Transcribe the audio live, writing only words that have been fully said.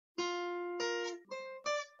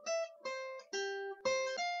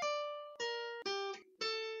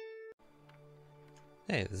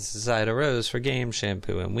Hey, this is Zidarose for Game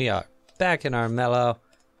Shampoo, and we are back in Armello.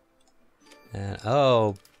 And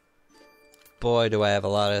oh boy, do I have a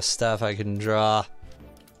lot of stuff I can draw.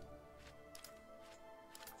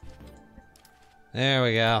 There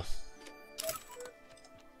we go.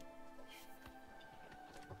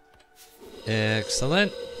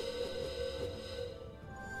 Excellent.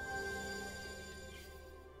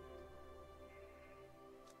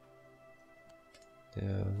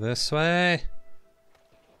 Go this way.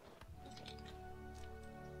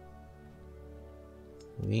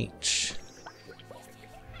 Leech.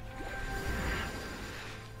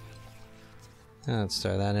 Let's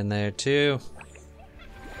throw that in there too.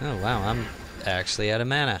 Oh wow, I'm actually out of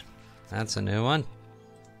mana. That's a new one.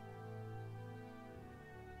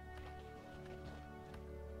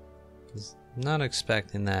 Was not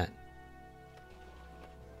expecting that.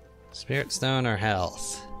 Spirit Stone or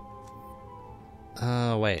health?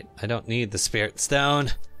 Oh wait, I don't need the Spirit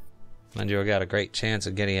Stone. Mind you, I got a great chance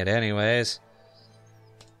of getting it anyways.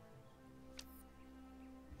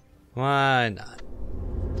 Why not?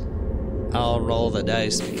 I'll roll the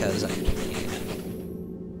dice because I can.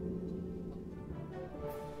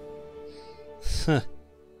 Huh.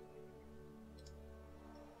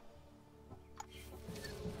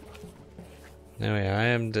 There we are. I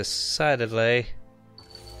am decidedly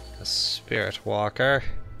a spirit walker.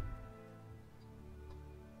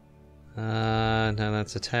 No,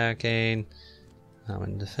 that's attacking.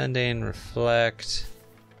 I'm defending. Reflect.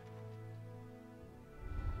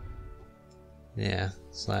 Yeah,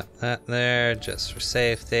 slap that there just for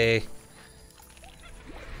safety.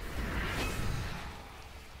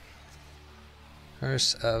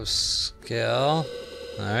 Curse of skill.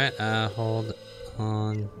 Alright, hold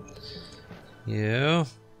on you.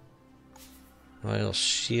 Royal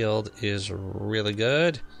shield is really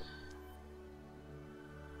good.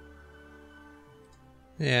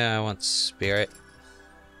 Yeah, I want spirit.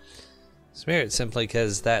 Spirit simply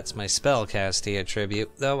because that's my spellcasting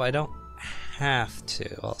attribute, though I don't have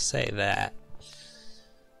to, I'll say that.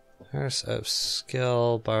 Curse of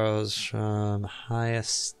skill borrows from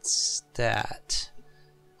highest stat.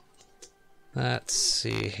 Let's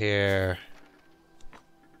see here.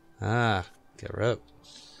 Ah, get rope.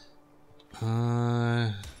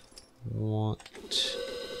 I want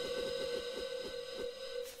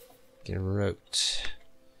get roped.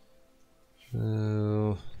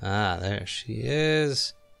 Oh, ah, there she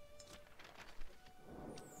is.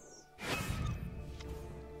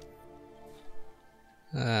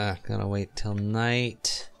 Gotta wait till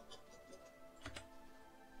night.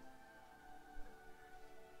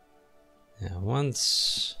 Yeah,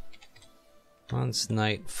 once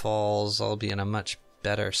night falls, I'll be in a much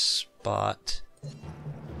better spot.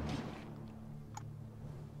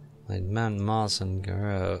 Like Mount Moss and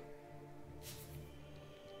Garrote.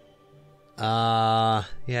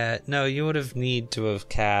 Yeah, no, you would have need to have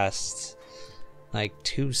cast like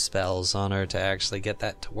 2 spells on her to actually get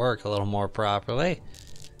that to work a little more properly.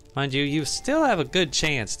 Mind you, you still have a good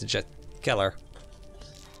chance to just kill her.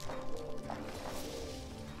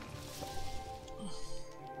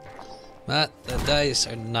 But the dice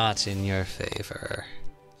are not in your favor.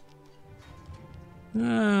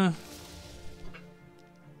 Oh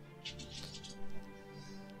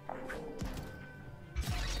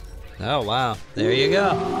wow, there you go.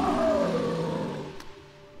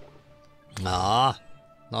 Ah,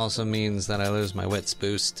 also means that I lose my wits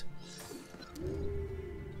boost.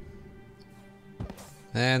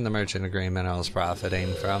 And the merchant agreement I was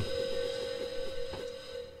profiting from.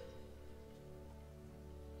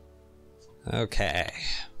 Okay.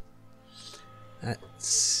 Let's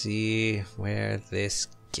see where this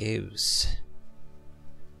goes.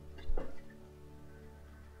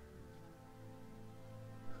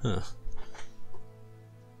 Huh.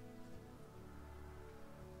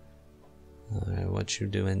 Alright, what you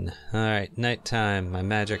doing? Alright, nighttime. My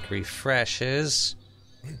magic refreshes.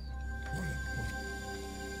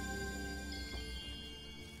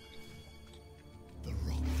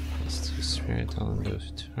 Let's do spirit on the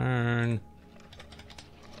turn.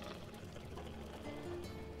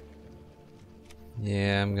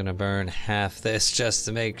 Yeah, I'm gonna burn half this just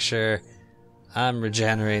to make sure I'm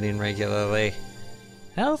regenerating regularly.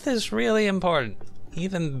 Health is really important.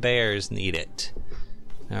 Even bears need it.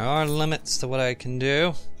 There are limits to what I can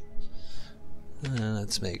do.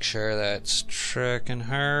 Let's make sure that's tricking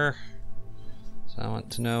her. So I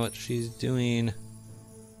want to know what she's doing.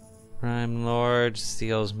 Crime Lord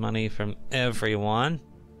steals money from everyone.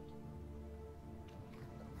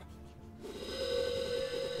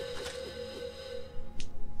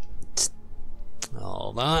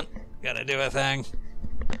 Hold on, gotta do a thing.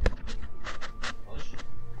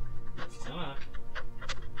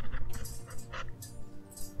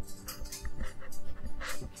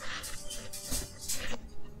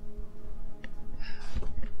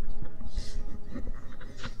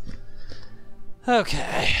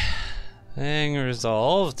 Okay. Thing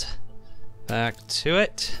resolved. Back to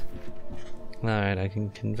it. Alright, I can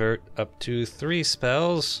convert up to 3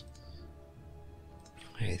 spells.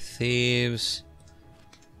 Hey, thieves.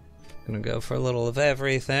 Gonna go for a little of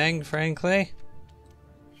everything, frankly.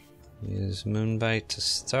 Use Moonbite to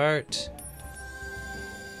start.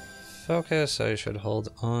 Focus, I should hold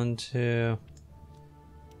on to.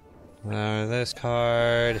 This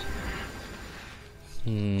card.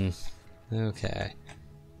 Okay.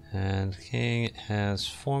 And King has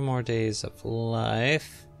 4 more days of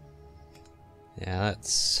life. Yeah,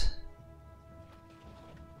 that's...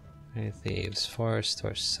 Hey, thieves. Forest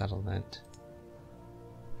or settlement.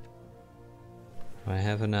 Do I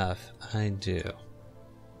have enough? I do.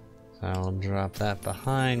 So I'll drop that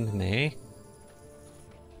behind me.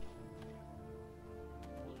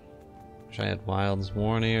 Wish I had Wild's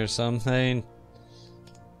Warning or something.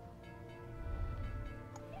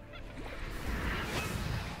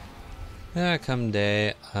 Yeah, come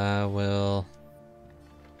day, I will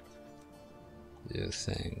do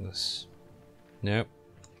things. Nope.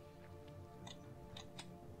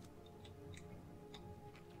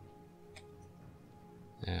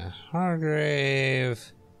 Yeah,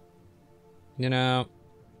 Hargrave. You know,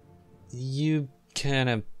 you kind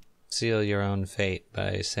of seal your own fate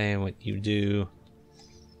by saying what you do.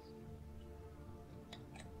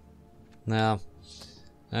 Now,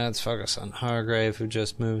 let's focus on Hargrave, who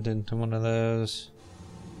just moved into one of those.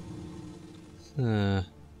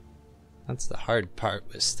 That's the hard part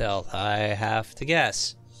with stealth, I have to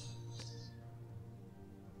guess.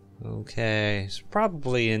 Okay, he's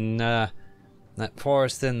probably in that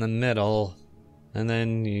forest in the middle, and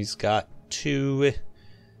then he's got two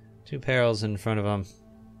perils in front of him.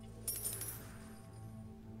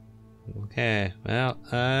 Okay, well,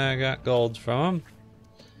 I got gold from him.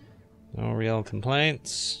 No real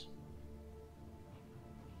complaints.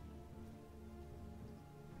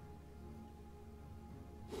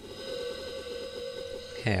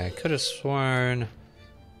 Okay, I could have sworn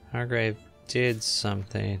Hargrave did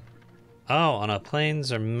something. Oh, on a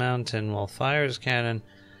plains or mountain while fires cannon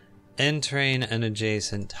entering an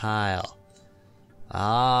adjacent tile.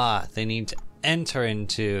 Ah, they need to enter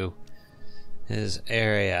into his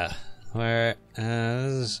area,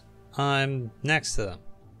 whereas I'm next to them.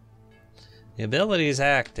 The ability is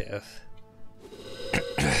active,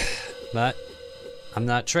 but I'm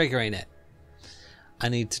not triggering it. I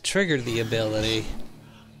need to trigger the ability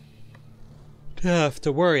to have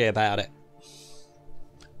to worry about it.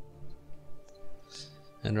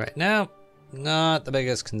 And right now, not the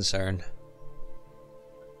biggest concern.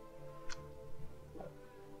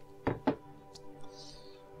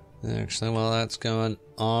 Actually, while that's going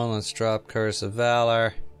on, let's drop Curse of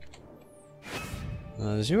Valor.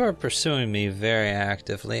 As you are pursuing me very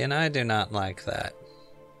actively, and I do not like that.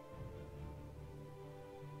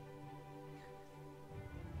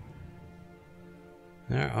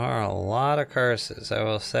 There are a lot of curses, I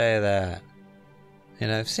will say that.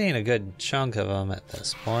 And I've seen a good chunk of them at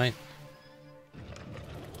this point.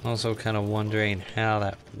 Also kind of wondering how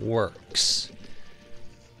that works.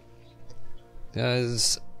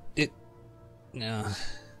 Because it...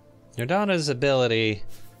 Yordana's ability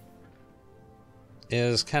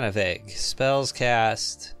is kind of vague. Spells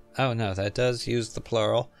cast... Oh no, that does use the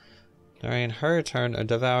plural. During her turn, are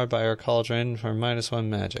devoured by her cauldron for -1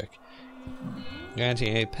 magic.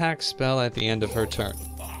 Granting a pack spell at the end of her turn.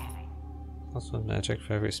 +1 magic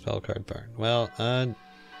for every spell card burned. Well,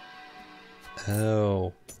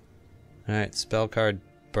 oh. Alright, spell card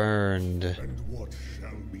burned. And what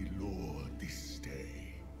shall be Lord this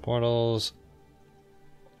day? Portals.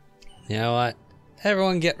 You know what?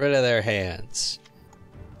 Everyone get rid of their hands.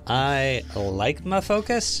 I like my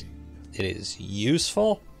focus. It is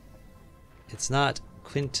useful. It's not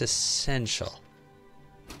quintessential.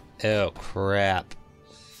 Oh, crap.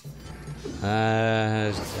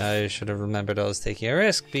 I should have remembered I was taking a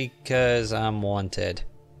risk because I'm wanted.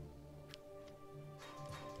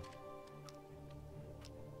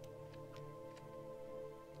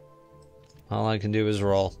 All I can do is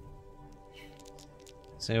roll.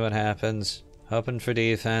 See what happens. Hoping for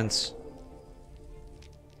defense.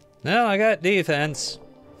 No, I got defense.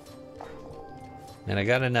 And I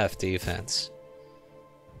got enough defense.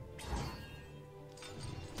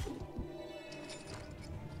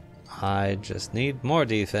 I just need more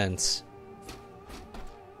defense.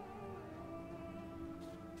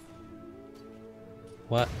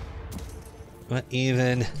 What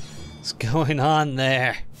even is going on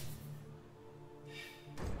there?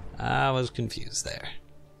 I was confused there.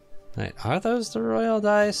 Wait, are those the royal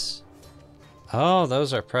dice? Oh,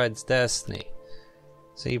 those are Pride's Destiny.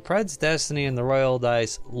 See, Pride's Destiny and the Royal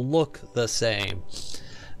Dice look the same.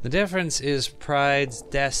 The difference is Pride's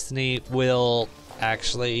Destiny will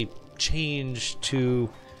actually change to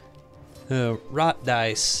rot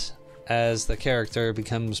dice as the character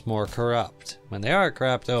becomes more corrupt. When they are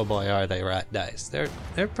corrupt, oh boy, are they rot dice.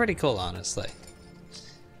 They're pretty cool, honestly.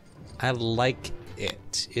 I like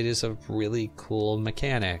it. It is a really cool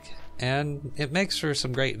mechanic, and it makes for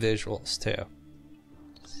some great visuals too.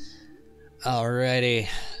 Alrighty,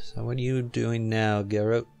 so what are you doing now,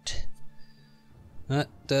 Garrot? What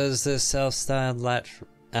does this self-styled lat...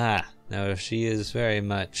 no, she is very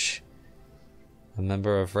much a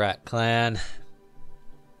member of Rat Clan.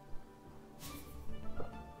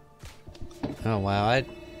 Oh wow,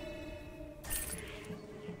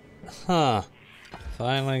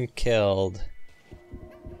 finally killed.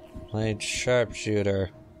 Played sharpshooter.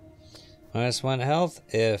 -1 health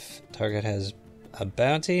if target has a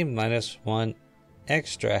bounty, -1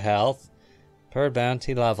 extra health per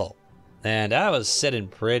bounty level. And I was sitting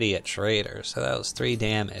pretty at Trader, so that was 3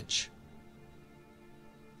 damage.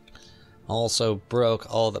 Also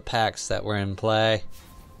broke all the packs that were in play.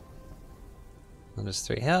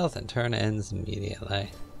 -3 health and turn ends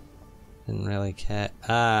immediately. Didn't really care.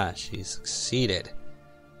 She succeeded.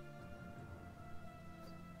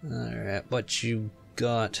 Alright, what you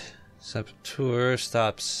got? Saboteur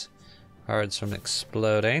stops cards from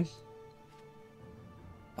exploding.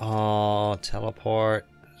 Oh, teleport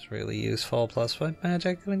is really useful. +1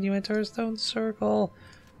 magic when you enter a stone circle.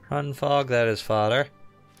 Run fog, that is fodder.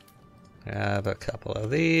 Grab a couple of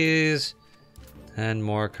these. And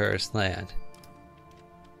more cursed land.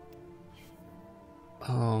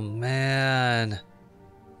 Oh man.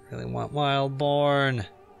 Really want Wildborn.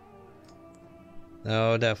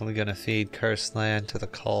 No, definitely gonna feed cursed land to the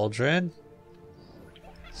cauldron.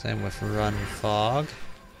 Same with Run Fog.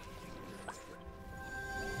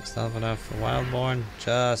 Just not enough for Wildborn,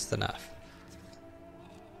 just enough.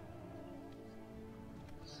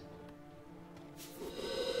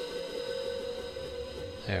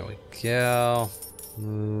 There we go.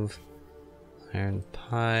 Move. Iron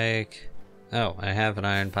Pike. Oh, I have an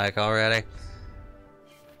Iron Pike already.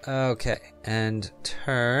 Okay, and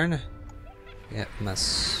turn. Get my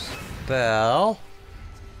spell.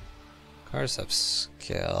 Course of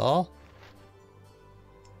skill.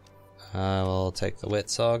 I will take the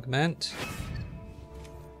Wits Augment.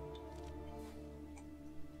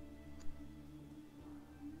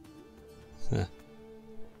 Huh.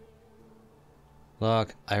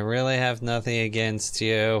 Look, I really have nothing against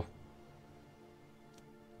you.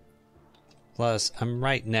 Plus, I'm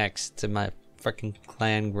right next to my freaking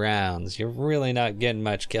clan grounds. You're really not getting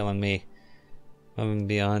much killing me. I'm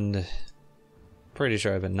beyond. Pretty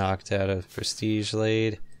sure I've been knocked out of Prestige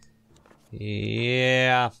Lead.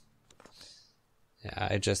 Yeah. Yeah,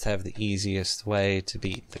 I just have the easiest way to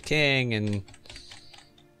beat the king, and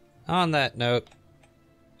on that note,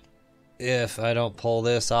 if I don't pull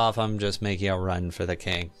this off, I'm just making a run for the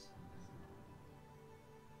king.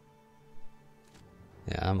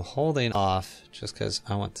 Yeah, I'm holding off just because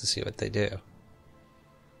I want to see what they do.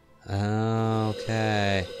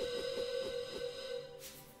 Okay.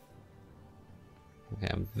 Okay,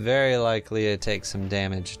 I'm very likely to take some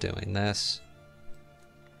damage doing this.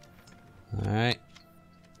 Alright.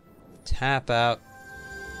 Tap out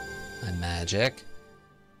my magic.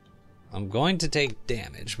 I'm going to take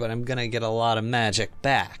damage, but I'm gonna get a lot of magic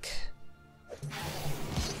back.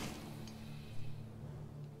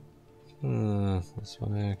 That's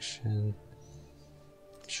one action.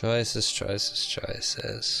 Choices, choices,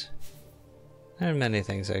 choices. There are many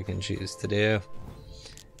things I can choose to do.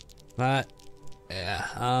 But, yeah,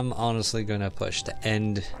 I'm honestly gonna push to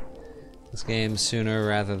end this game sooner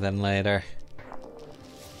rather than later.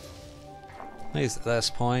 At least at this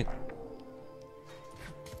point.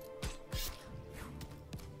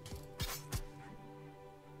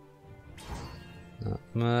 Not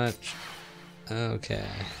much. Okay.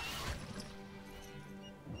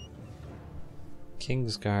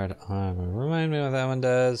 Kingsguard armor. Remind me what that one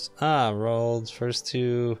does. Rolled first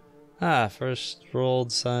two. First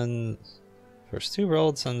rolled suns. First 2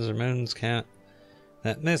 rolled suns or moons count.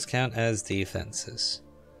 That miscount as defenses.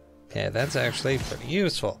 Okay, that's actually pretty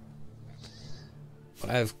useful.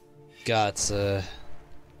 What I've got,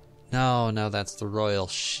 no, that's the Royal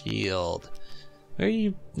Shield. Where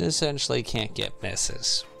you essentially can't get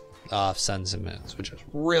misses off suns and moons, which is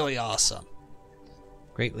really awesome.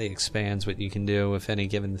 Greatly expands what you can do with any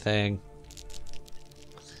given thing.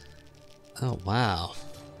 Oh, wow.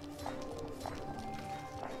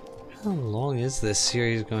 How long is this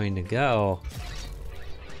series going to go?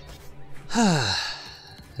 Yeah,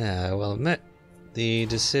 I will admit, the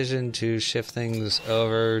decision to shift things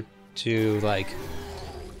over to like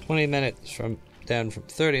 20 minutes down from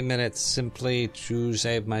 30 minutes simply to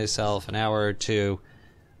save myself an hour or two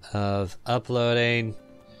of uploading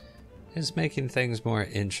is making things more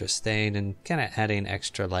interesting and kind of adding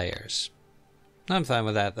extra layers. I'm fine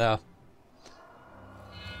with that though.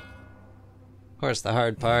 Of course, the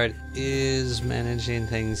hard part is managing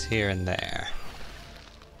things here and there.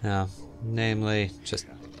 Now, namely, just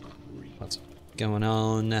what's going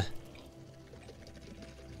on.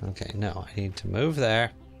 Okay, no, I need to move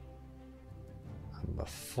there. I'm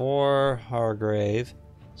before Hargrave,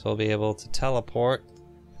 so I'll be able to teleport,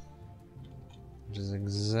 which is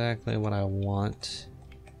exactly what I want.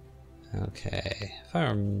 Okay, if I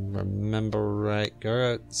remember right,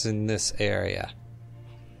 Garrett's in this area.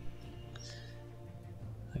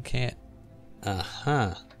 I can't.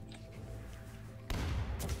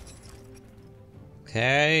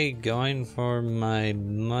 Okay, going for my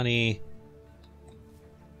money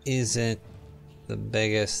isn't the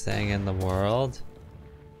biggest thing in the world.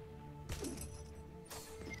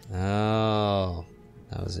 Oh,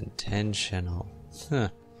 that was intentional. Huh.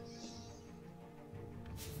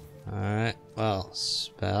 Alright, well,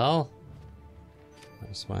 spell.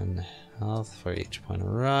 There's 1 health for each point of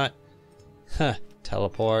rot. Huh,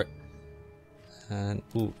 teleport. And,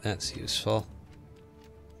 ooh, that's useful.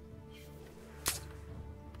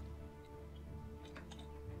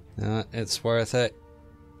 It's worth it.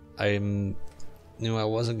 I knew I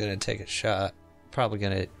wasn't going to take a shot. Probably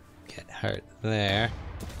going to get hurt there.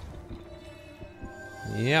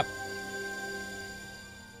 Yep.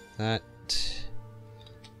 That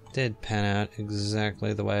did pan out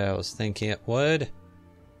exactly the way I was thinking it would.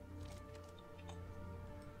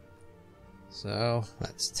 So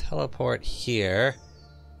let's teleport here.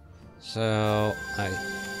 So I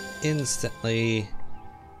instantly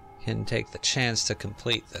can take the chance to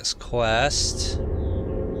complete this quest.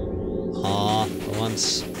 Aw, for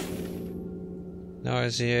once. Nor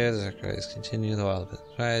is here, the Christ continue the wild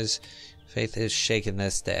rise. Faith is shaken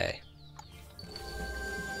this day.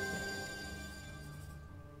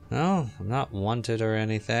 No, I'm not wanted or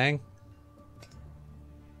anything.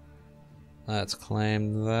 Let's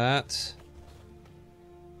claim that.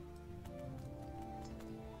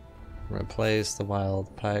 Replace the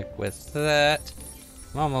wild pike with that.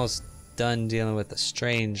 I'm almost done dealing with the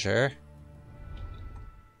stranger.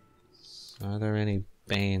 So are there any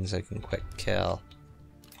Banes I can quick kill?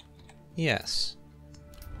 Yes.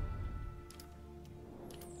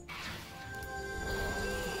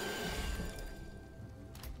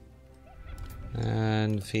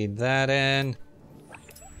 And feed that in.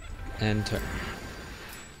 Enter.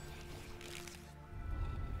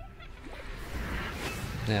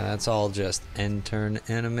 Yeah, that's all just end turn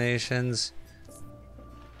animations.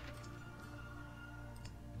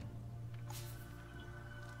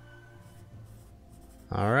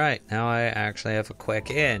 Alright, now I actually have a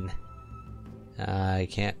quick in. I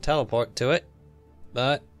can't teleport to it,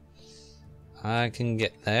 but I can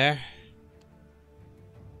get there.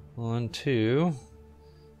 1, 2.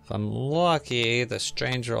 If I'm lucky, the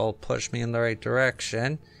stranger will push me in the right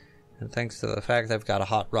direction. And thanks to the fact I've got a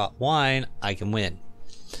hot rot wine, I can win.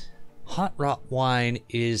 Hot rot wine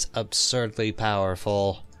is absurdly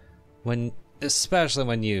powerful, especially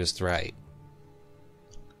when used right.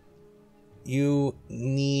 You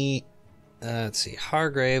need, let's see,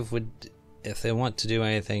 Hargrave would, if they want to do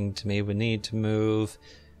anything to me, would need to move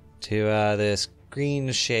to this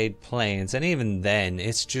green shade plains, and even then,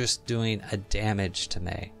 it's just doing a damage to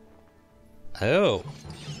me. Oh,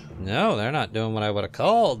 no, they're not doing what I would have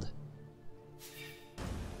called.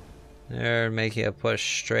 They're making a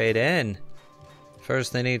push straight in.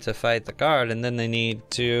 First they need to fight the guard, and then they need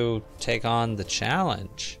to take on the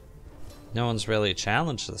challenge. No one's really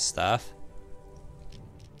challenged this stuff.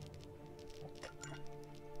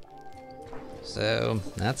 So,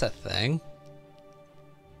 that's a thing.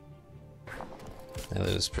 I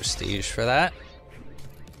lose prestige for that.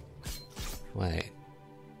 Wait.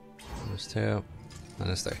 -2.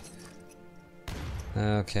 -3.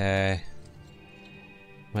 Okay.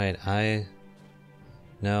 Wait,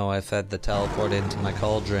 No, I fed the teleport into my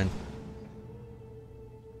cauldron.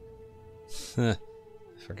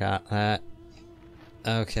 Forgot that.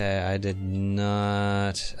 Okay, I did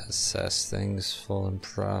not assess things full and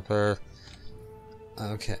proper.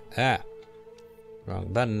 Okay,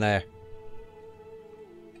 wrong button there.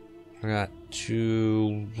 Forgot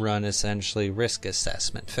to run essentially risk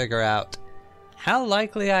assessment. Figure out how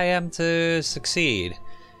likely I am to succeed.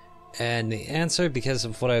 And the answer, because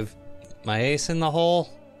of what my ace in the hole,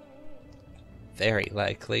 very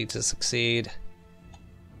likely to succeed.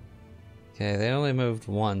 Okay, they only moved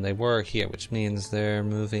one. They were here, which means they're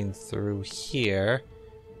moving through here.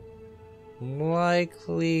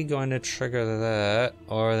 Likely going to trigger that,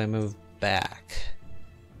 or they move back.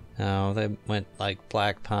 No, they went like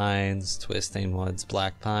Black Pines, Twisting Woods,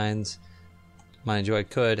 Black Pines. Mind you, I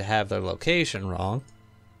could have their location wrong.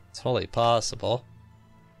 It's wholly possible.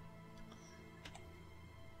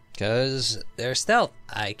 Because they're stealth.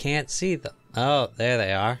 I can't see them. Oh, there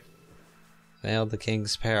they are. Failed the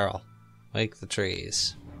King's Peril. Wake the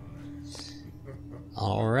trees.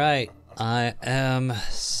 Alright. I am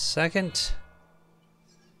second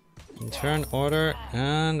in turn order,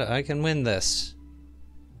 and I can win this.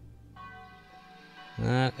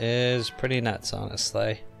 That is pretty nuts,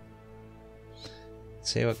 honestly.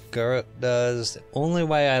 Let's see what Gurut does. The only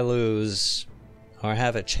way I lose, or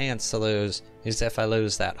have a chance to lose, is if I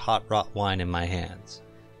lose that hot rot wine in my hands.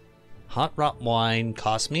 Hot rot wine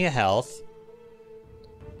costs me a health.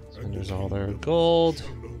 Spenders all their gold.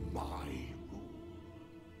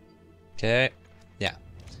 Okay, yeah.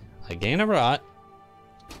 I gain a rot,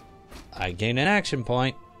 I gain an action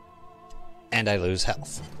point, and I lose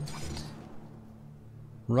health.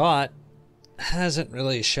 Rot hasn't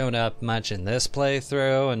really shown up much in this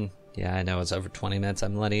playthrough, and yeah, I know it's over 20 minutes.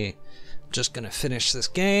 I'm just gonna finish this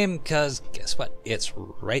game, because guess what? It's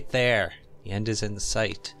right there. The end is in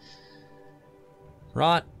sight.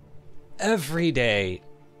 Rot every day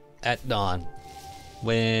at dawn.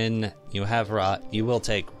 When you have rot, you will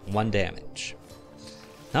take 1 damage.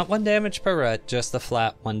 Not 1 damage per rot, just the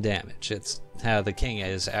flat 1 damage. It's how the king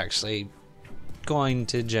is actually going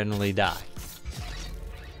to generally die.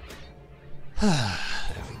 There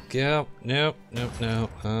we go. Nope.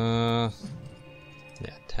 Yeah,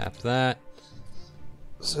 tap that.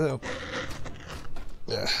 So,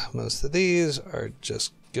 yeah, most of these are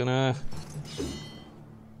just gonna...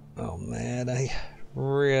 Oh man, I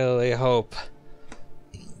really hope...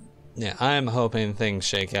 Yeah, I'm hoping things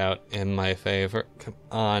shake out in my favor. Come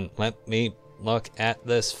on, let me look at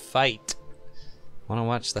this fight. I want to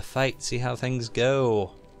watch the fight, see how things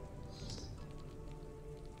go.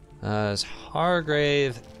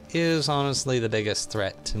 Hargrave is honestly the biggest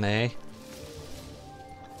threat to me.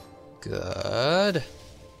 Good.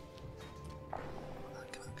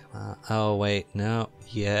 Come on. Oh, wait, no.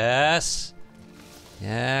 Yes.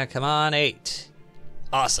 Yeah, come on, 8.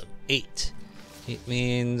 Awesome, 8. It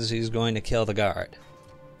means he's going to kill the guard.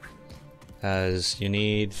 Because you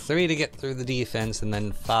need 3 to get through the defense and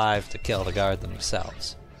then 5 to kill the guard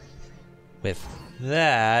themselves. With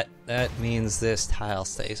that, that means this tile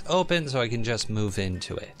stays open so I can just move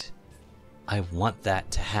into it. I want that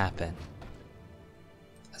to happen.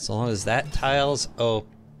 As long as that tile's open.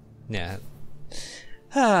 Yeah.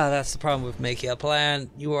 That's the problem with making a plan.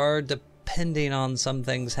 You are depending on some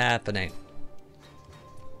things happening.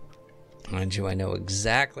 Mind you, I know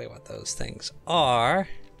exactly what those things are.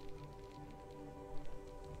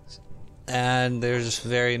 And there's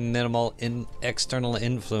very minimal external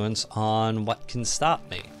influence on what can stop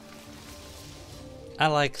me. I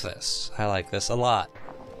like this. I like this a lot.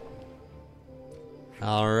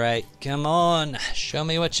 Alright, come on. Show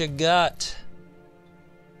me what you got.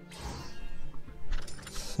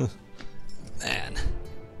 Man.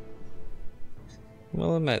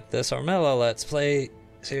 We'll admit, this Armello Let's Play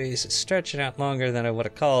series is stretching out longer than I would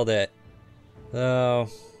have called it. Though,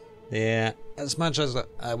 yeah, as much as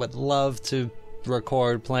I would love to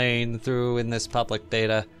record playing through in this public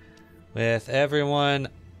beta with everyone,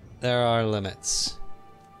 there are limits.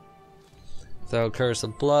 Throw Curse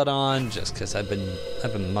of Blood on, just because I've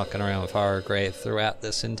been mucking around with Hargrave throughout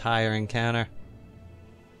this entire encounter.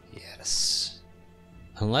 Yes.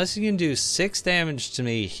 Unless you can do 6 damage to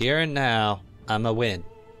me here and now, I'm a win.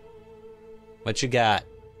 What you got?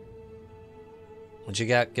 What you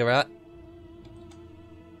got, Garrett?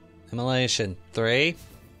 Immolation 3.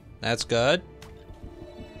 That's good.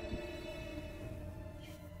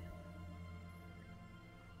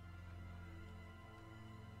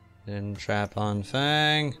 Then trap on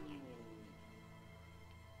Fang.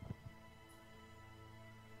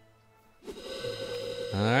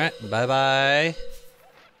 Alright, bye-bye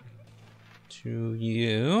to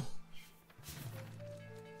you.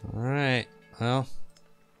 Alright, well.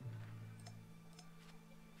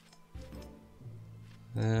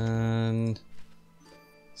 And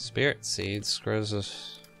Spirit Seeds grows a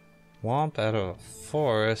swamp out of a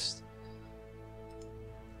forest.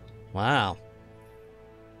 Wow.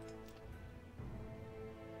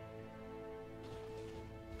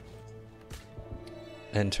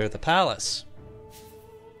 Enter the palace.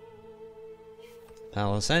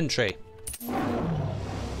 Palace entry.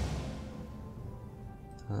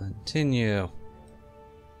 Continue.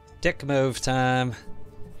 Dick move time.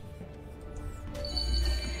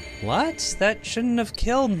 What? That shouldn't have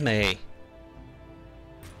killed me.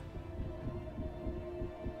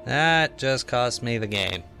 That just cost me the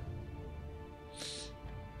game.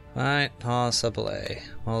 Quite possibly.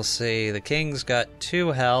 We'll see. The king's got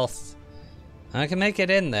 2 health. I can make it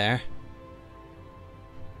in there.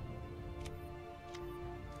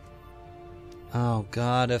 Oh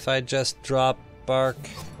god, if I just dropped bark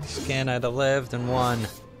skin, I'd have lived and won.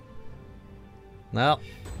 Well.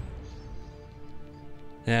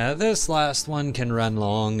 Yeah, this last one can run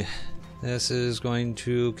long. This is going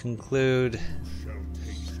to conclude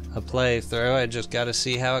a playthrough. I just gotta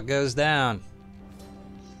see how it goes down.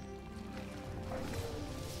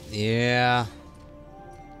 Yeah.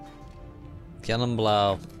 Kill and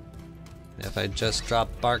blow. If I just drop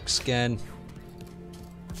bark skin.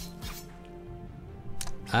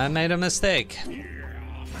 I made a mistake.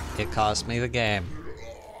 It cost me the game.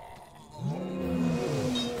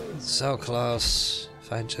 So close.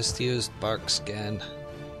 If I just used bark skin.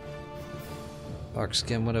 Bark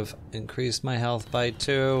skin would have increased my health by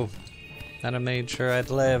 2. That have made sure I'd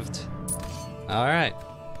lived. Alright.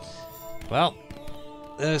 Well,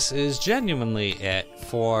 this is genuinely it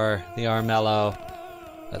for the Armello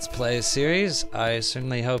Let's Play series. I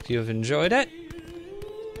certainly hope you've enjoyed it.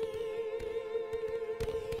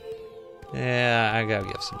 Yeah, I gotta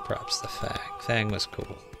give some props to Fang. Fang was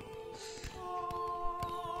cool.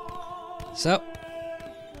 So,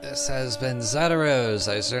 this has been Zidarose.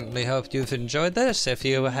 I certainly hope you've enjoyed this. If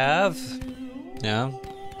you have, you know,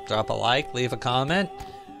 drop a like, leave a comment,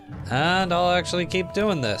 and I'll actually keep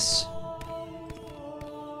doing this.